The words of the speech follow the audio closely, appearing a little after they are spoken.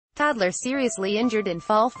Toddler seriously injured in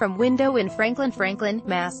fall from window in Franklin,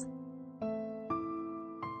 Mass.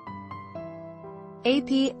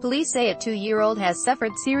 AP, police say a 2-year-old has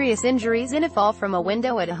suffered serious injuries in a fall from a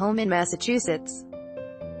window at a home in Massachusetts.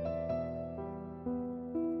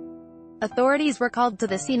 Authorities were called to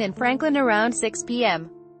the scene in Franklin around 6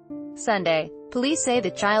 p.m. Sunday. Police say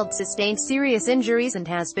the child sustained serious injuries and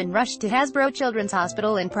has been rushed to Hasbro Children's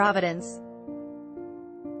Hospital in Providence.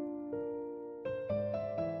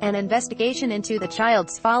 An investigation into the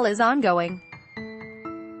child's fall is ongoing.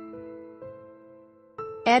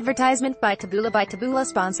 Advertisement by Taboola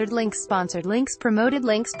Sponsored links Promoted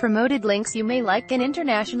links You may like an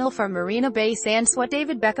international from Marina Bay Sands. What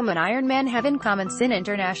David Beckham and Iron Man have in common. Sin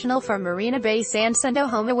international from Marina Bay Sands. Sundo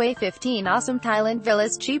home away 15 awesome Thailand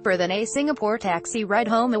villas cheaper than a Singapore taxi ride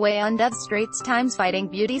home away undove Straits times fighting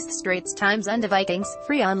beauties Straits times unto Vikings.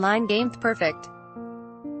 Free online game perfect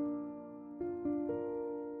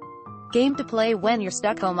game to play when you're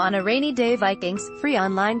stuck home on a rainy day. Vikings. Free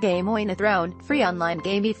online game Own a Throne. Free online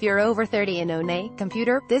game if you're over 30 and own a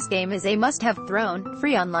computer. This game is a must-have. Throne.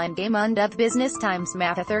 Free online game Undove business times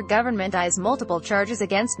Mathather government eyes multiple charges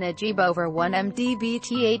against Najib over 1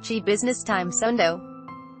 MDBTHE business times Sundo.